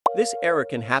This error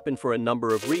can happen for a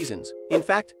number of reasons. In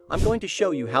fact, I'm going to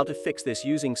show you how to fix this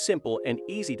using simple and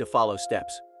easy to follow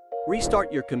steps.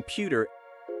 Restart your computer.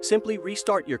 Simply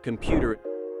restart your computer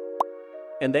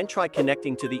and then try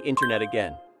connecting to the internet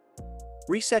again.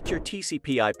 Reset your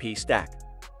TCP/IP stack.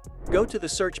 Go to the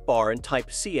search bar and type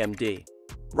CMD.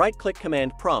 Right-click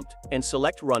Command Prompt and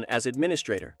select Run as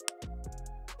Administrator.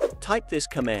 Type this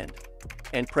command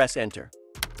and press Enter.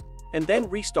 And then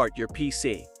restart your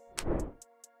PC.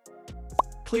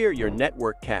 Clear your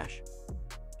network cache.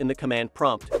 In the command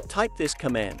prompt, type this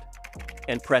command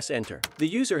and press Enter. The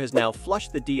user has now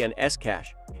flushed the DNS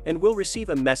cache and will receive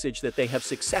a message that they have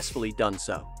successfully done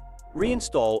so.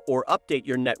 Reinstall or update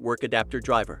your network adapter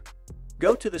driver.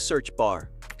 Go to the search bar,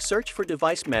 search for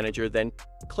Device Manager, then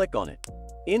click on it.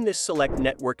 In this, select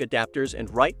Network Adapters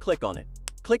and right-click on it.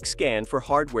 Click Scan for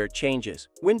hardware changes.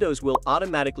 Windows will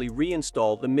automatically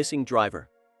reinstall the missing driver.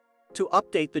 To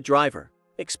update the driver,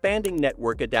 expanding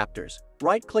network adapters,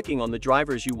 right-clicking on the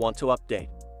drivers you want to update.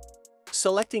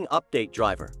 Selecting Update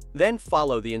Driver, then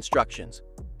follow the instructions.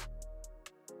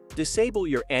 Disable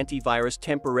your antivirus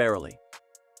temporarily.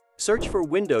 Search for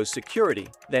Windows Security,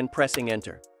 then pressing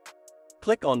Enter.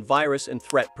 Click on Virus and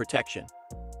Threat Protection.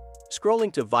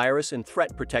 Scrolling to Virus and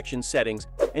Threat Protection Settings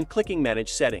and clicking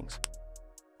Manage Settings.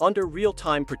 Under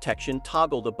Real-Time Protection,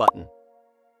 toggle the button.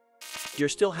 If you're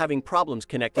still having problems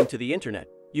connecting to the internet,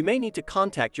 you may need to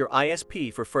contact your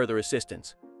ISP for further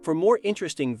assistance. For more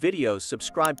interesting videos,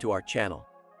 subscribe to our channel.